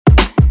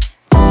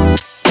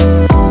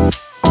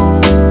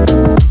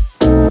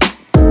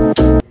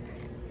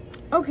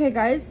Okay,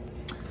 guys.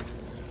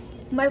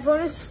 My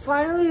phone is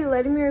finally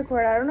letting me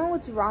record. I don't know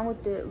what's wrong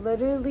with it.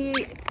 Literally,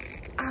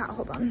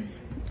 hold on.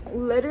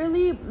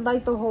 Literally,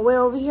 like the whole way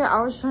over here,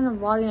 I was trying to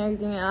vlog and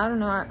everything, and I don't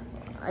know.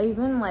 I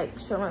even like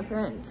showed my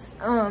parents.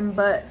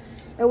 But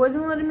it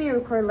wasn't letting me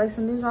record. Like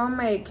something's wrong with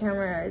my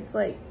camera. It's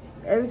like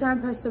every time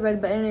I press the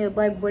red button, it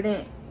like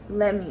wouldn't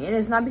let me. And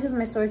it's not because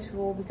my storage's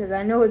full, because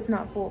I know it's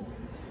not full.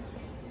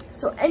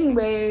 So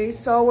anyway,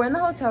 so we're in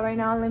the hotel right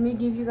now. Let me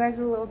give you guys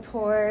a little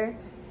tour.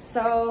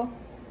 So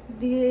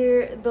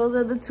those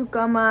are the two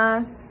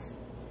camas.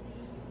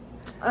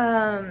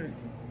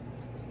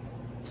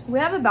 We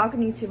have a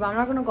balcony too, but I'm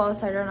not gonna go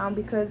outside right now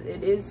because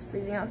it is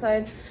freezing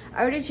outside.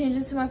 I already changed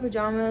into my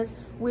pajamas.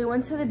 We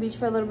went to the beach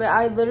for a little bit.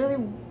 I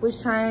literally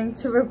was trying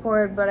to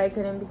record, but I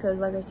couldn't because,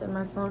 like I said,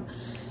 my phone,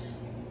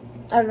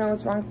 I don't know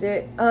what's wrong with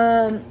it.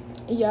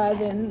 Yeah,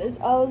 then there's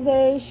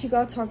Alize. She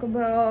got Taco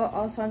Bell.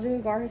 Alessandra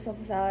got herself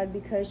a salad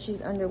because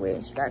she's underweight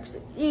and she can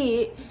actually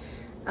eat.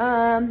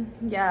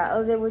 Yeah,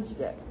 Alize, what'd you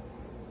get?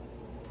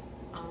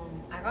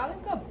 I got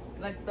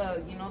like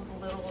the the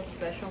little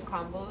special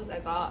combos. I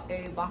got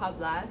a Baja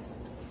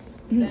Blast,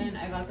 then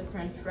I got the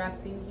crunch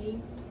wrap thingy,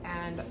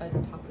 and a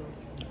taco.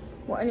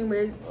 Well,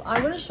 anyways,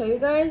 I'm gonna show you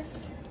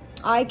guys.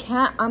 I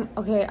can't.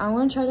 Okay. I'm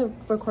gonna try to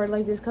record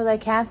like this because I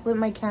can't flip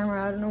my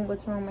camera. I don't know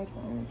what's wrong with my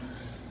phone.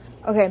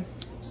 Okay,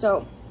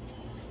 so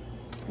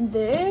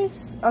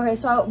this. Okay,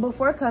 so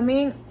before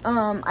coming,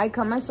 I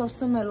cut myself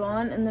some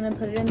melon and then I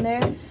put it in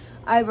there.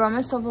 I brought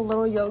myself a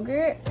little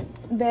yogurt.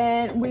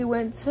 Then we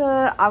went to,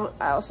 I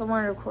also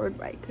wanted to record,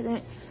 but I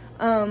couldn't.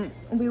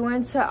 We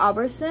went to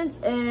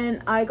Albertsons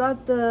and I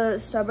got the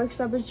Starbucks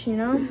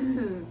Frappuccino.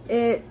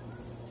 It's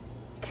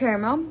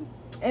caramel.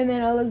 And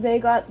then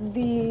Alize got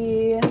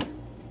the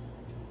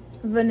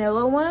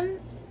vanilla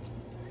one.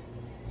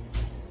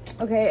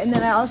 Okay, and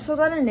then I also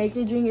got a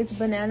naked drink. It's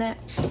banana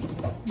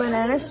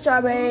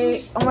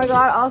strawberry. Oh my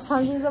god,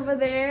 Alessandra's over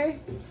there.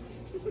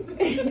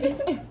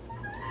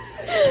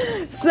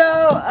 So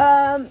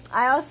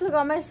I also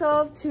got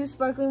myself 2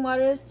 sparkling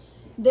waters.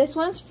 This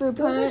one's fruit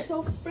punch. Those are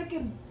so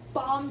freaking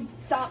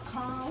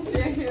bomb.com.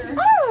 Here.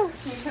 Oh.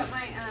 Can you cut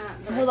my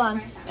Hold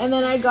on. And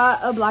then I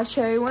got a black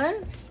cherry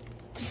one.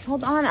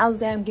 Hold on,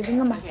 Alize, I'm giving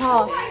them my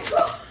paw.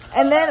 Oh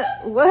And then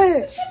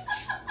what?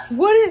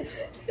 What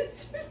is?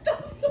 It's ripped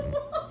off the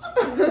wall.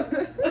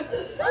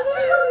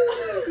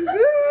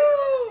 Girl.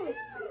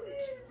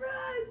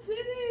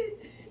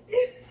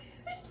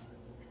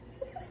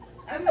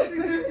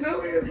 There's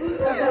nowhere to put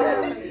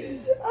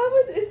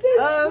It says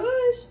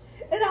push,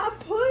 and I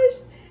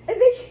pushed, and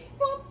they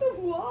came off the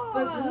wall.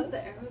 But doesn't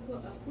the arrow go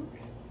upward?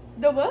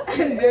 The what?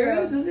 The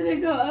arrow, doesn't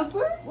it go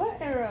upward? What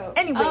arrow?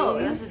 Anyway, Oh,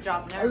 that's a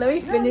drop. Never let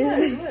me mind.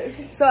 finish. Look.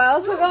 So I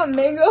also got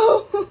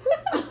mango.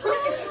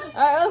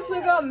 I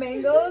also got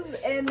mangoes,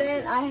 and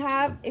then I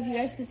have, if you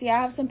guys can see, I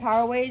have some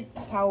Powerades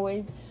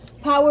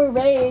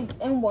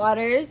and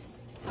waters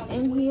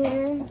in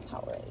here.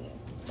 Powerade.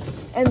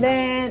 And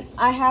then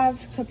I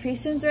have Capri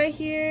Suns right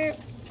here.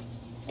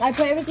 I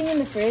put everything in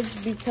the fridge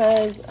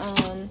because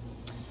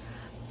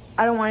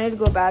I don't want it to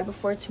go bad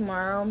before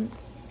tomorrow.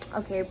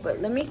 Okay, but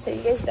let me sit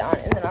you guys down,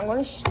 and then I'm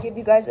going to give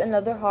you guys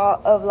another haul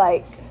of,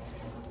 like,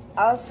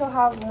 I also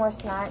have more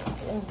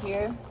snacks in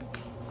here.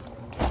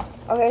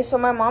 Okay, so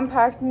my mom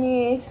packed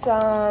me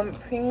some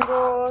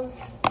Pringles.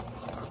 I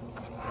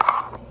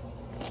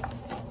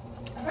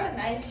brought a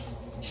knife.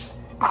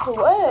 For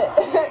what?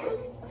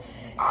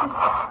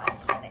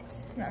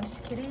 No, I'm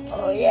just kidding.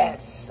 Oh,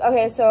 yes.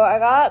 Okay, so I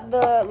got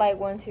the, like,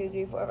 1, 2,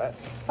 3, 4,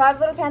 5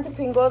 little cans of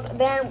Pringles.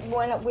 Then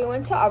when we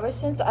went to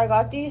Albertsons, I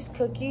got these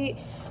cookie.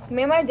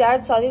 Me and my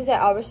dad saw these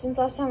at Albertsons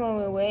last time when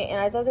we went, and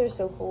I thought they were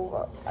so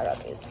cool. I got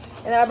these.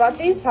 And then I bought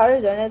these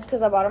powdered donuts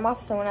because I bought them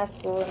off someone at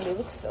school, and they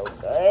look so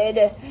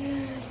good.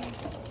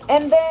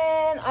 And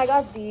then I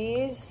got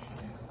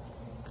these.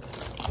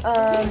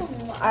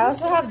 I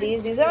also have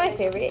these. These are my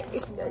favorite,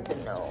 if you guys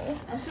didn't know.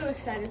 I'm so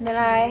excited. Then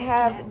I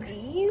have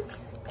these.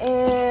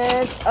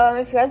 And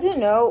if you guys didn't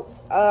know,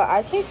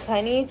 I take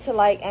honey to,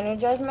 like,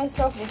 energize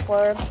myself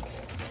before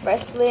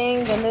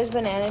wrestling. Then there's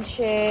banana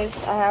chips.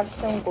 I have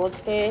some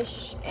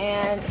goldfish,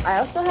 and I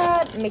also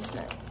had mixed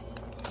nuts.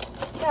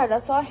 Yeah,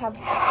 that's all I have for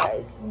you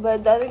guys.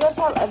 But the other girls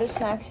have other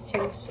snacks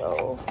too,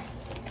 so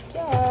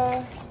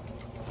yeah. Oh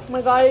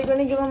my god, are you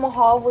gonna give them a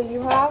haul? What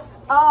you have?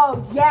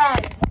 Oh, yes.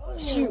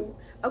 Shoot.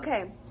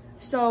 Okay.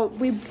 So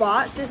we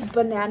bought this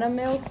banana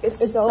milk.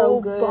 It's so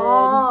good.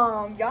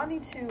 Bomb. Y'all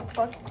need to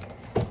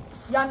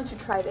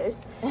try this.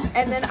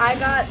 And then I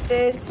got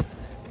this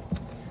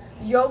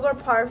yogurt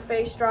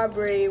parfait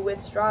strawberry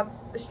with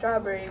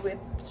strawberry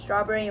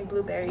and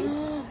blueberries.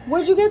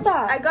 Where'd you get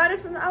that? I got it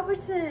from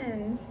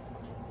Albertsons.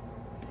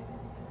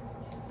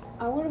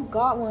 I would have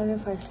got one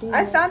if I seen it.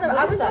 I found them.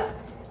 What is that?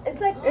 It's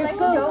like It's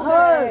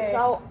yogurt.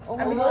 yogurt.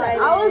 I'm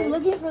excited. I was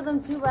looking for them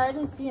too, but I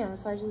didn't see them,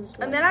 so I just.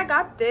 And then I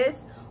got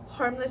this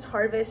Harmless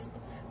Harvest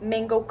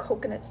mango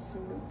coconut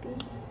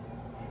smoothie.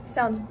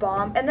 Sounds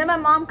bomb. And then my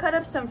mom cut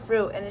up some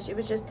fruit, and it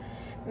was just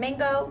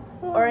mango,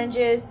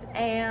 oranges,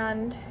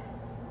 and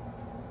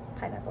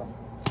pineapple.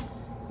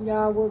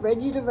 Yeah, we're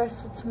ready to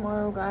wrestle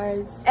tomorrow,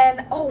 guys.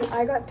 And oh,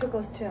 I got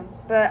pickles too,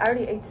 but I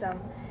already ate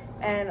some.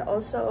 And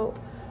also,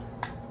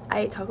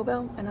 I ate Taco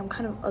Bell, and I'm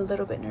kind of a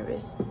little bit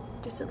nervous,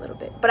 just a little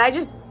bit. But I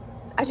just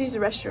used the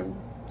restroom,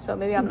 so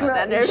maybe I'm not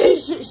that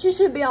nervous. She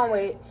should be on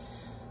weight.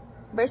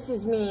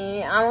 Versus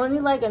me, I'm only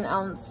like an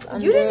ounce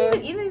under. You didn't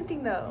even eat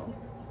anything though.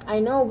 I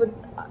know,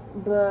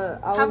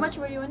 but how much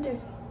were you under?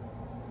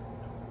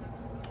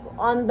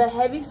 On the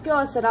heavy scale,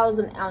 I said I was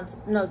an ounce.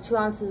 No, 2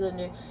 ounces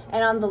under.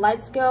 And on the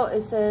light scale,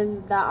 it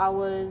says that I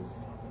was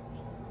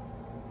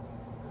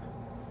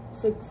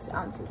 6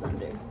 ounces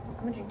under. I'm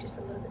gonna drink just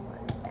a little bit more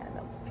than that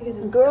though, because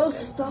it's girl,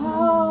 so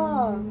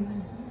stop.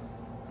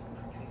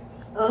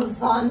 Oh,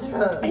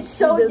 Sandra. It's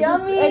so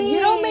yummy. If you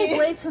don't make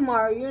weight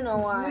tomorrow, you know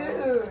why.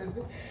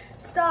 Dude.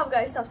 Stop,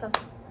 guys. Stop. Wait,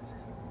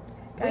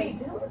 Guys.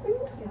 did I bring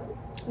the scale?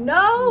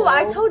 No,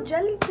 I told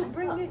Jelly to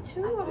bring it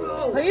too.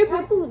 Put your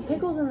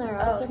pickles in there.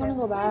 I'm still gonna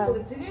go back.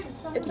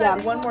 It's Yeah,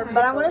 like one more.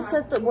 But I'm gonna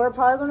set the. We're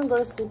probably gonna go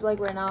to sleep like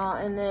right now,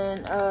 and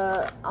then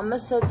I'm gonna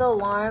set the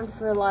alarm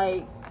for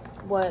like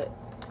what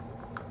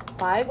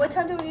 5? What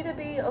time do we need to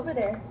be over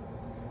there?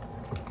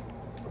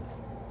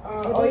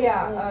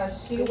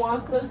 She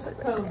wants us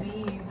to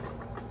leave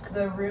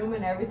the room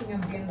and everything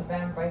and be in the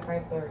van by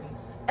 5:30.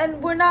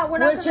 And we're not.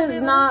 Which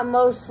is not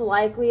most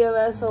likely of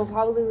us, so we'll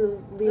probably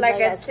leave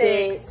like at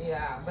 6.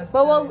 Yeah, but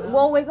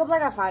we'll wake up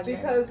like at 5.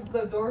 Because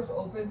the doors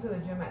open to the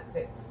gym at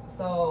 6,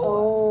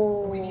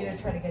 so we need to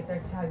try to get there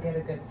to get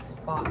a good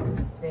spot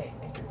to sit.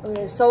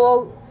 Okay, so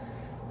we'll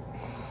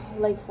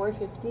like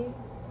 4:50.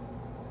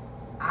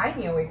 I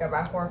need to wake up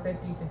at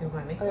 4:50 to do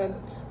my makeup. Okay,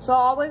 so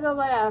I'll wake up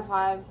like at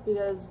 5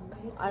 because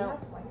I don't.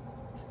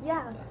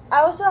 Yeah. I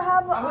also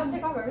have. I'm gonna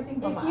take off everything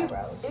but my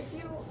eyebrows. If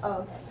you. Oh.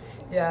 Okay.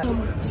 Yeah.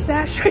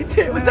 Stash right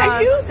there. Was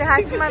that you? Say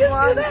hi to my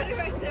vlog.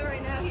 Right there,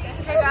 right now.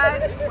 Hey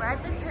guys, we're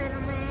at the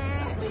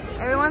tournament.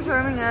 Everyone's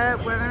warming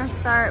up. We're gonna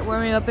start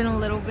warming up in a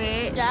little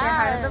bit. Say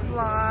hi to the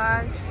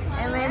vlog.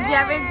 And Lynn, do you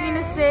have anything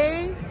to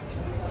say?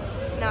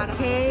 No.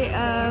 Okay.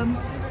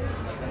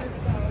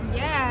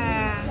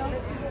 Yeah.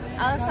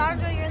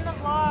 Alessandra, you're in the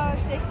vlog.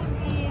 Say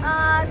something.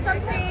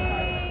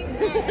 Something.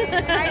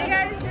 How are you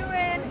guys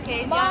doing?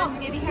 Okay, Mom,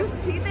 you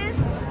see this?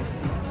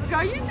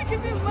 Girl, you need to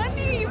give me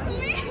money,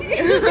 please. I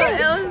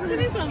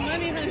need some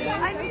money, honey.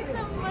 I need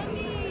some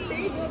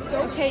money.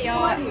 Okay,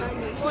 y'all.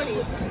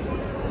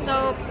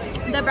 So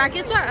the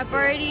brackets are up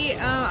already.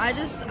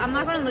 I'm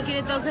not gonna look at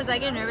it though because I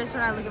get nervous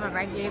when I look at my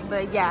bracket.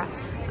 But yeah,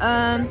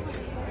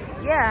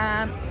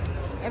 yeah.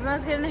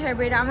 Everyone's getting the hair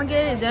braided. I'm gonna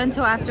get it done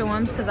until after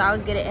warms because I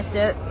always get it effed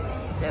up.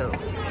 So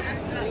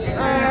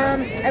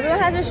everyone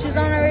has their shoes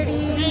on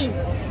already.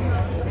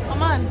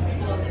 Come on.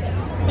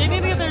 They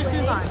need to get their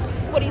shoes on.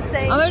 What do you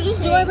say? I'm gonna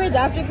just do my braids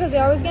after because they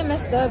always get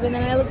messed up and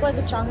then I look like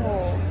a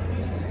chango.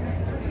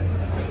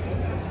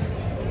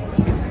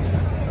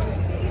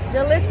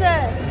 Jalissa,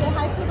 say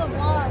hi to the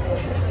vlog.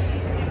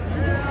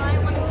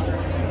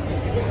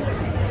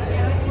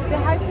 Say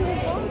hi to the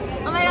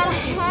vlog. Oh my god,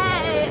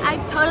 hey! I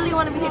totally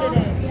want to be here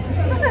today.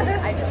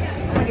 I don't.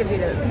 I'm gonna give you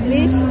the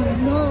bitch.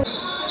 No.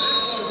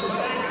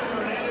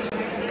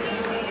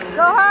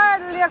 Go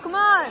hard, Aliyah, come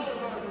on.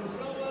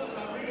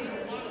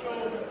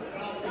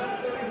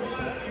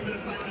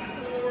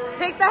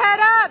 Pick the head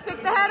up, pick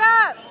the head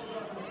up.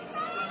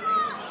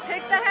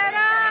 Pick the head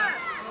up.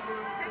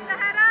 Pick the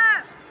head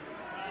up.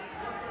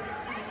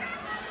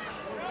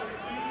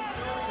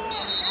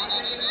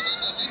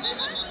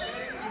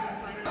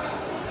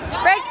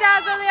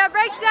 Breakdowns, Aliyah,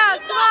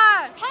 breakdowns, come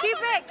on. Keep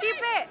it, keep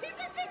it.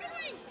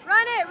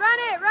 Run it, run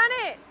it, run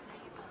it.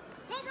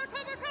 Cover.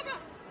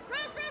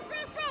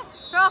 Scroll.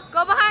 Bro,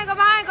 go behind, go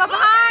behind, go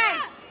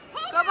behind.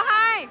 Go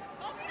behind.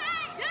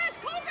 Yes,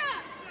 Cobra.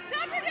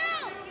 Snap her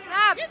down.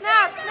 Snap,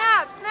 snap,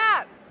 snap,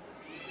 snap.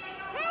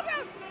 Cobra.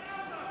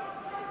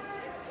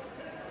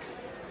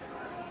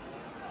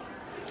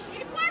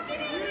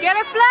 Get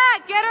her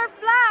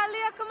flat,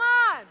 Aliyah, come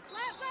on.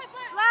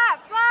 Flat.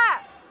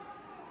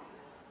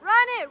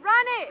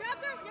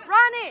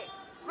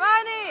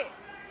 Run it.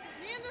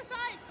 Knee on the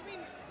side. I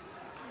mean,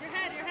 your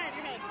head.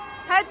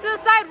 Head to the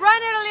side,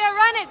 run it, Aliyah,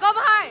 run it, go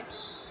behind.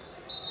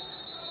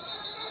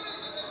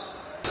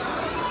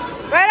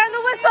 Right on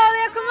the whistle,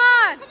 Aliyah, come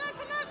on. Come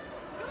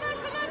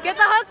on. Get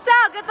the hooks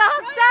out.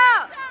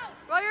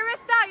 Roll your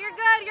wrist out, you're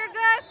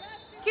good.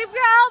 Keep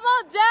your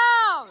elbow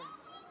down.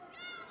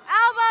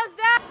 Elbows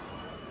down.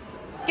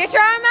 Get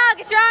your arm out.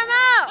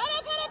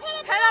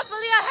 Head up,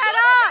 Aliyah, head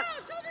up.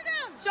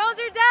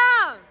 Shoulder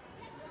down.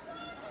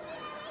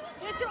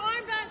 Get your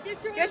arm back.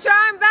 Get your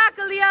arm back,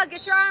 Aliyah,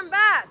 get your arm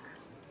back.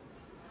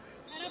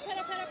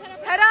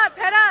 Head up.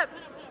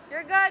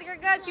 You're good.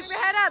 Keep your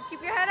head up.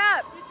 Get your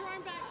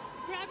arm back.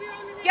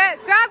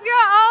 Grab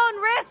your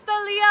own wrist,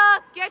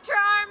 Aliyah. Get your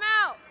arm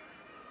out.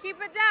 Keep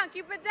it down.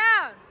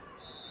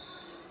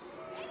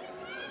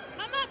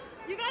 Come up.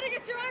 You gotta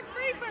get your arm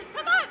free first.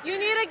 Come on. You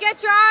need to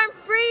get your arm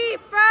free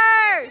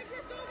first.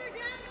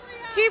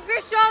 Keep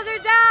your shoulder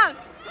down.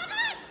 Come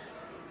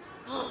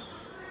on.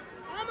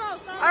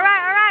 Almost. All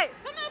right.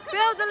 Come on.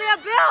 Build, Aliyah,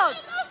 build.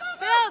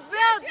 Build.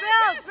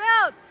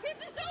 Keep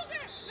the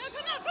shoulder.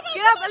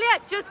 Get up, Aliyah.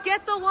 Just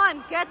get the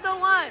one. Get the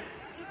one.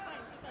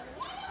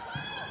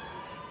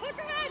 Hook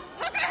her head.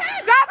 Hook her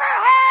head. Grab her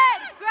head.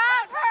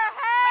 Grab her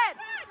head.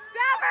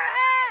 Grab her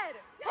head.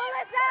 Pull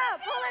it down.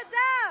 Pull it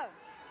down.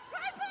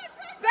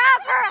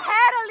 Grab her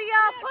head,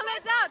 Aliyah. Pull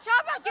it down.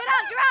 Tripod. Get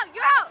out. You're out.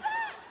 You're out.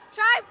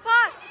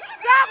 Tripod.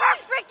 Grab her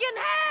freaking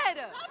head.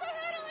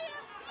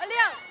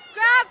 Aliyah,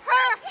 grab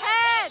her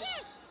head.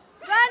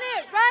 Run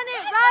it. Run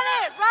it. Run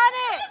it. Run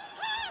it.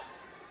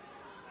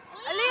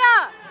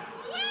 Aliyah,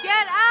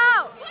 get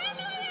out.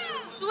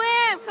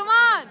 Swim. Come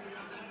on.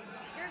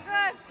 You're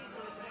good.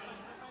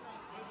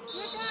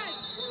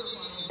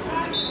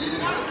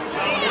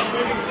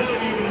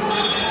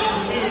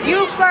 You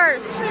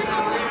first.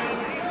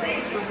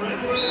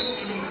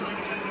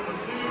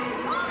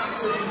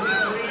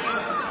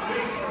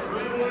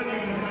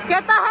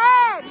 Get the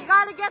head. You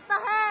gotta get the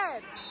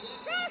head.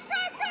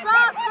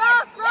 Cross,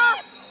 cross,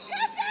 cross.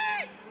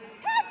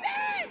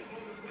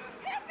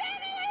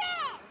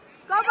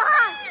 Go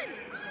behind.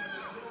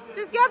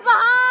 Just get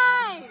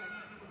behind.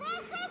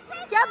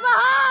 Get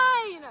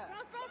behind.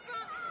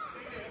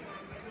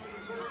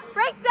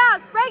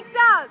 Breakdowns,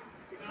 breakdowns.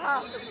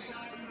 Oh.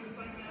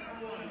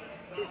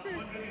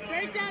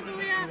 Breakdowns,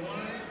 Aliyah.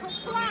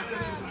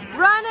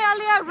 Run it,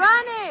 Aliyah,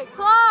 run it.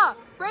 Claw.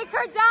 Break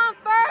her down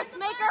first.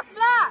 Make her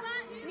flat.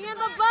 Knee in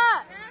the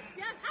butt.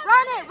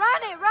 Run it,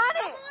 run it, run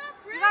it.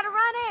 You gotta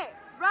run it.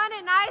 Run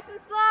it nice and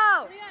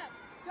slow.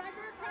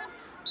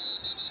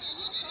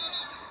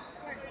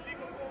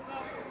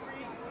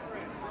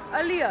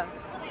 Aliyah.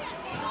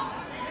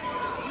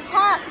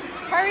 Hop.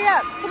 Hurry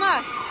up. Come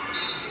on.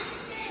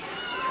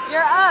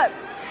 You're up.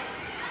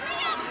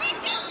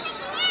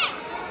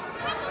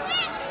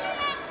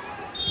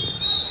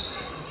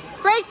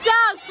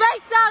 Breakdowns,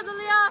 breakdowns,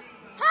 Aliyah.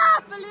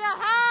 Half, Aliyah,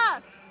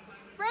 half.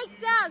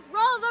 Breakdowns.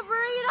 Roll the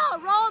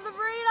burrito. Roll the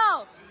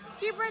burrito.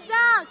 Keep her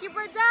down. Keep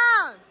her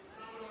down.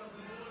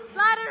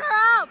 Flatten her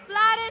out.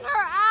 Flatten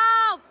her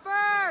out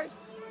first.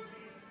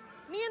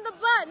 Knee in the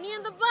butt. Knee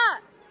in the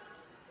butt.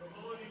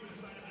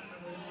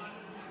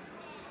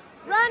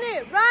 Run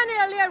it,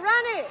 Aliyah,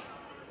 run it.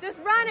 Just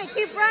run it,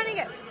 keep running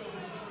it.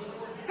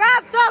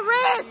 Grab the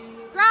wrist,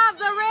 grab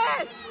the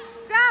wrist,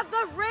 grab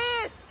the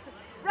wrist.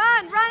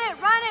 Run it, run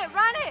it,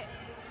 run it.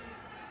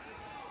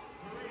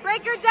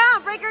 Break her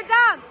down, run it,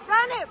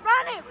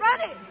 run it,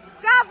 run it.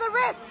 Grab the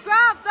wrist,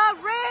 grab the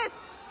wrist,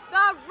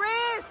 the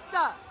wrist,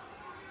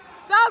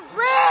 the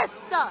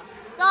wrist,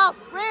 the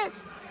wrist.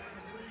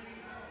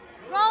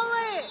 Roll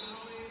it,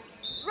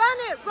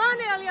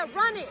 Aliyah,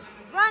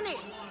 run it.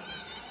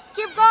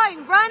 Keep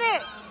going, run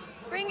it.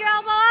 Bring your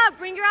elbow up,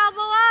 bring your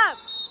elbow up.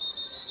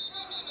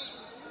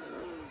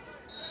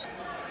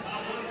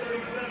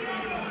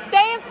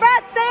 Stay in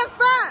front, stay in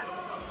front.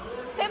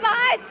 Stay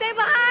behind, stay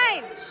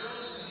behind.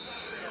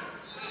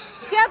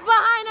 Get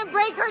behind and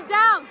break her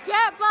down.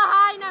 Get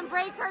behind and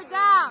break her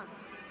down.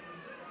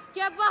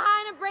 Get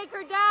behind and break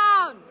her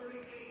down.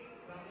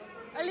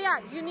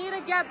 Aliyah, you need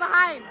to get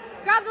behind.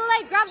 Grab the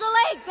leg,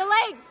 the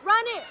leg.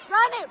 Run it,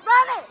 run it,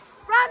 run it,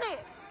 run it.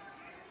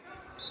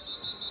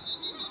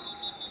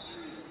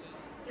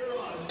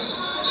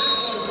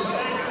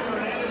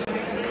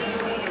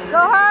 Go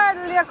hard,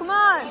 Aliyah, come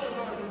on.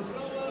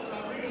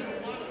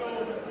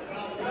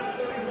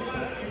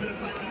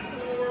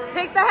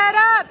 Pick the head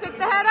up, pick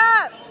the head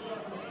up.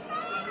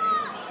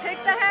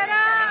 Pick the head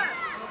up.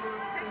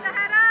 Pick the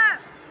head up.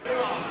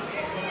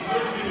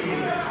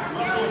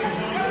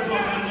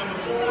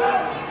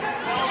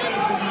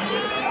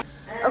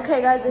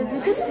 Okay guys, as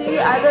you can see,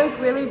 I look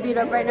really beat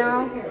up right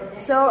now.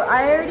 So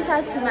I already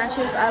had 2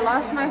 matches. I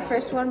lost my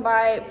first one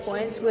by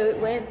points. We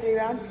went 3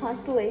 rounds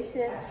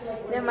Constellation.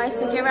 Then my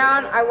second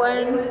round, I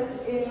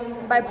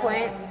won by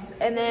points.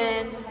 And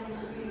then,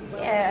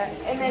 yeah.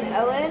 And then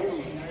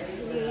Ellen,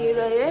 you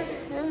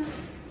know,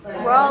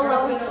 we're all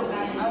low.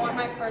 I won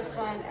my first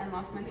one and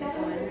lost my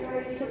second one.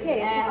 It's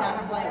okay. And I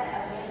have like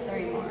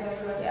 3 more.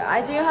 Yeah,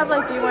 I do have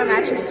like 3 more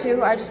matches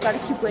too. I just gotta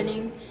keep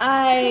winning.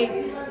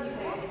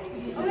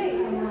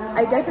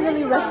 I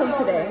definitely wrestled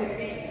today.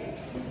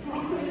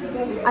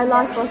 I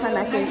lost both my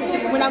matches.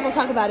 We're not gonna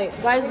talk about it.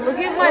 Guys, look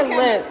at my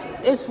lip.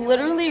 It's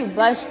literally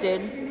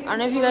busted. I don't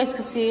know if you guys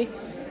can see.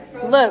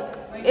 Look,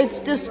 it's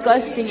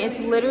disgusting. It's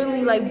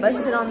literally like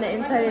busted on the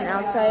inside and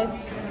outside.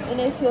 And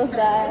it feels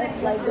bad,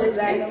 like really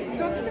bad.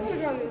 Don't tell me what the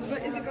girl is,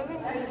 but is it girl that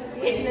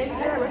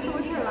wrestled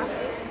with her last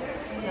year?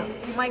 No.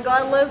 Oh my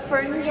god, look,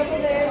 Fernand's over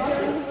there.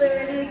 Fernand's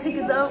ready to take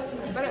a dump.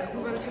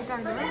 We're gonna take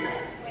that girl.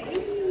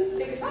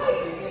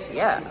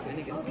 Yeah.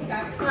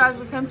 Guys,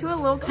 we came to a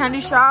little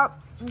candy shop.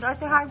 Guys,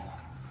 say hi.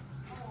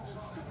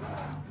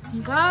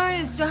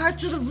 Guys, say hi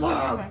to the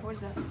vlog.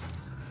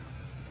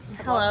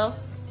 Hello.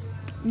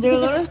 They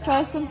let us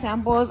try some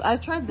samples. I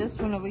tried this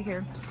one over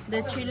here.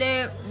 The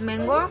chile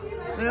mango.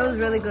 And it was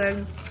really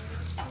good.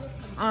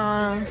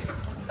 Yeah.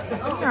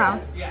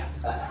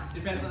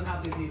 Depends on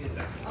how busy it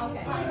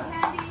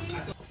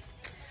is.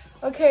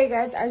 Okay,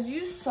 guys, as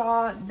you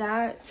saw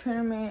that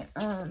tournament,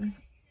 hold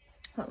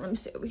on, let me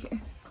stay over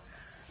here.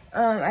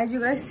 As you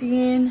guys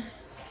seen,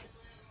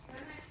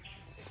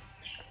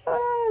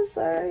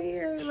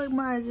 sorry. Like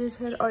my eyes are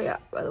red. Oh yeah,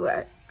 by the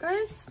way,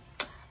 guys,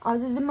 I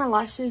just did my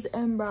lashes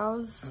and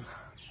brows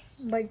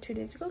like 2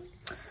 days ago.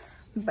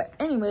 But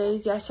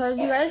anyways, yeah, so as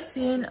you guys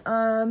seen,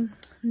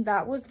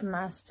 that was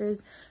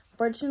masters.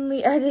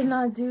 Fortunately, I did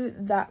not do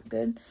that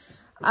good.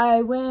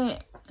 I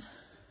went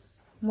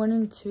 1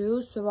 and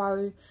 2, so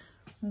I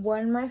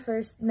won my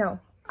first, no,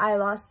 I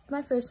lost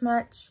my first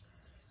match,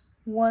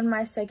 won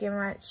my second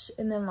match,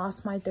 and then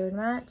lost my third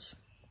match.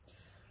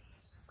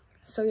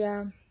 So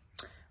yeah,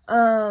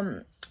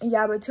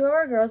 yeah, but 2 of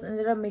our girls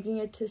ended up making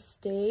it to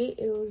state.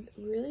 It was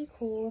really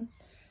cool.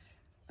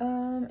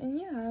 And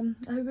yeah,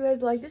 I hope you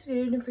guys like this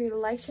video. Don't forget to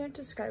like, share, and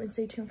subscribe, and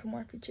stay tuned for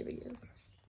more future videos.